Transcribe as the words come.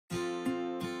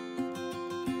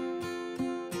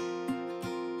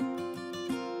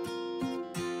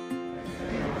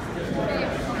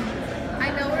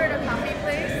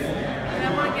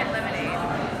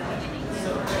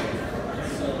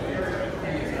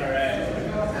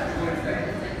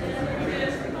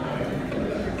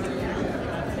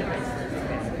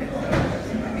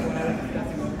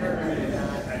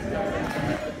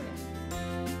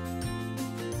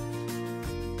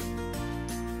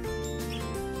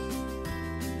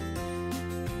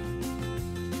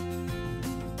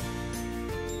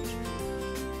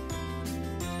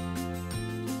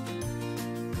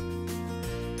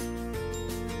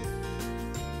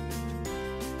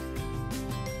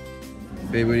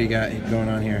Babe, what do you got going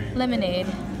on here? Lemonade.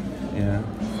 Yeah.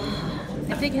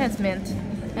 I think it has mint.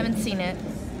 Haven't seen it.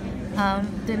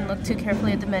 Didn't look too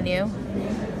carefully at the menu.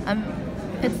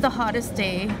 It's the hottest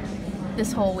day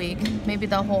this whole week, maybe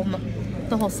the whole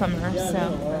summer.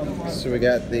 So we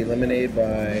got the lemonade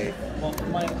by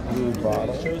Blue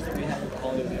Bottle.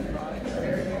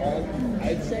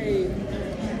 I'd say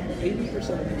 80%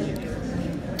 of the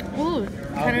Ooh,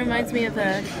 kind of reminds me of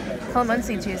the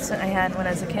calamansi juice I had when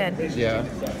I was a kid. Yeah.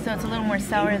 So it's a little more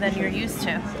sour than you're used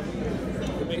to.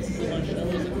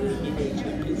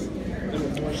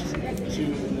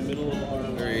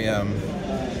 Very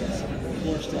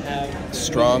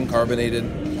strong, carbonated.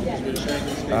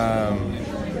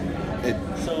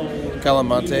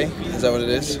 Calamansi, is that what it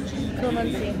is?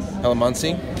 Calamansi.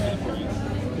 Calamansi.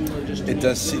 It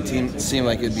does seem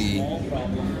like it'd be.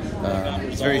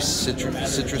 It's very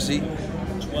citrusy.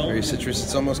 Very citrus.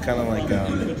 It's almost kind of like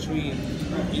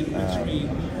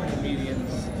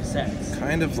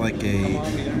kind of like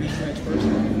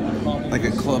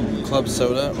a club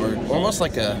soda, or almost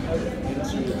like a.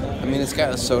 I mean, it's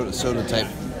got a soda type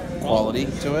quality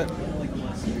to it,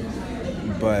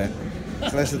 but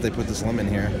it's nice that they put this lemon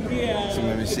here. So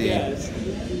let me see.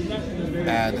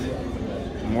 Add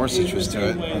more citrus to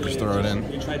it. I'll just throw it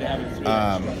in.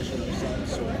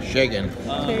 Shaken,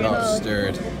 not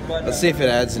stirred. Let's see if it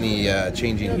adds any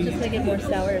changing. It'll just make it more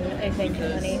sour, I think,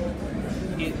 honey.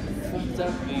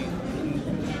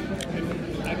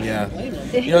 Yeah.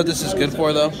 You know what this is good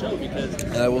for, though?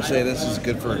 And I will say this is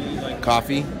good for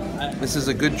coffee. This is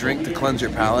a good drink to cleanse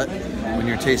your palate when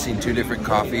you're tasting two different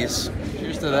coffees.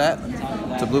 Cheers to that.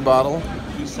 It's a Blue Bottle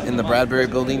in the Bradbury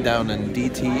Building down in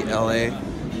DT, LA,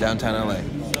 downtown LA.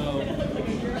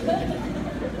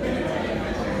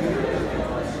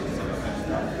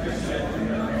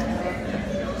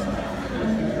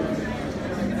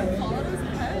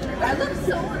 That looks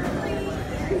so ugly.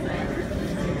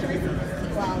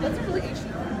 Wow, that's really Asian.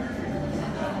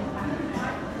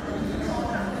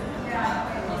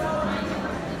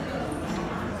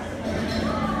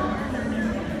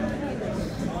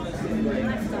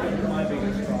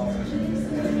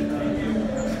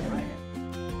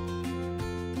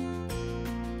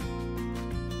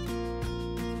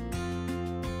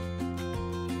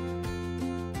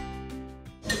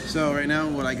 So right now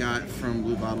what I got from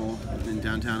Blue Bottle in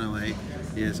downtown LA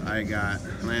is I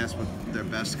asked what their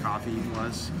best coffee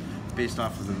was based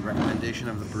off of the recommendation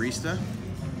of the barista.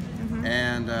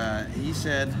 And he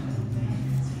said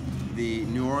the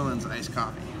New Orleans iced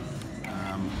coffee.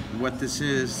 What this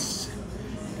is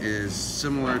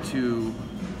similar to,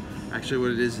 actually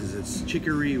what it is it's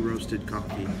chicory roasted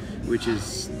coffee, which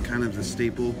is kind of the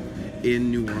staple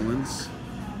in New Orleans.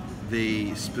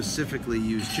 They specifically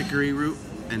use chicory root,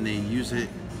 and they use it.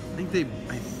 I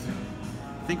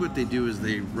think what they do is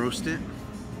they roast it,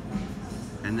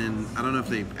 and then I don't know if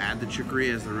they add the chicory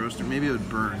as the roaster. Maybe it would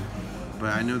burn,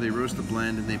 but I know they roast the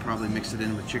blend and they probably mix it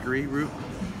in with chicory root.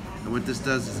 And what this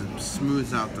does is it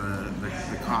smooths out the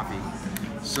coffee.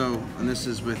 So, and this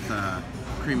is with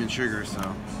cream and sugar,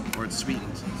 so, or it's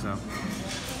sweetened. So.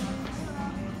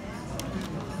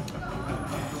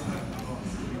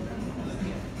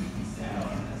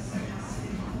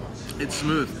 It's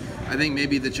smooth. I think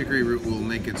maybe the chicory root will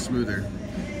make it smoother.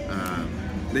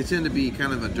 They tend to be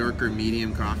kind of a darker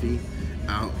medium coffee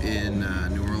out in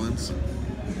New Orleans.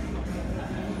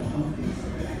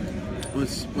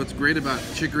 What's great about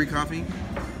chicory coffee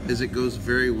is it goes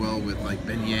very well with like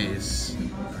beignets.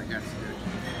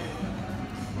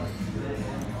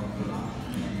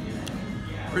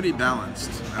 Pretty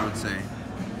balanced, I would say.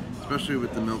 Especially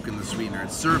with the milk and the sweetener.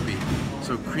 It's syrupy.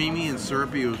 So creamy and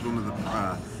syrupy was one of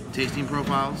the tasting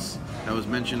profiles that was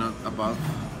mentioned above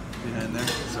behind there.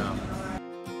 So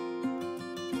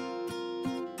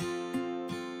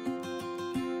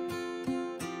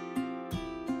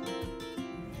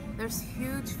There's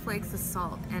huge flakes of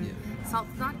salt, and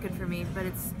salt's not good for me, but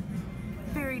it's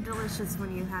very delicious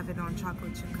when you have it on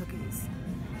chocolate chip cookies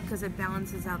because it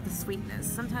balances out the sweetness.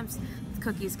 Sometimes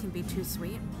cookies can be too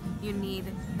sweet. You need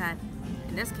that,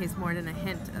 in this case, more than a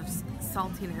hint of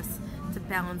saltiness to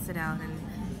balance it out, and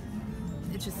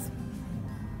it's just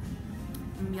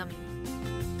yummy.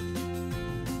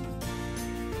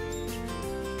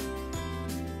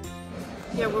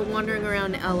 Yeah, we're wandering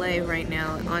around LA right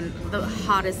now on the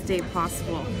hottest day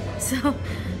possible. So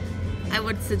I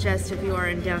would suggest if you are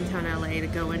in downtown LA to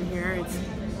go in here. It's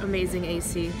amazing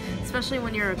AC, especially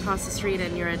when you're across the street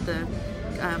and you're at the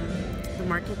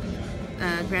market,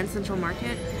 Grand Central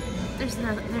Market. There's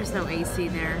no AC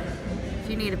there. If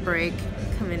you need a break,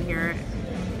 come in here.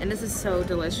 And this is so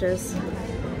delicious.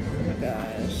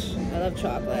 gosh. I love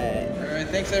chocolate. All right,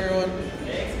 thanks everyone.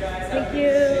 Thank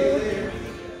you.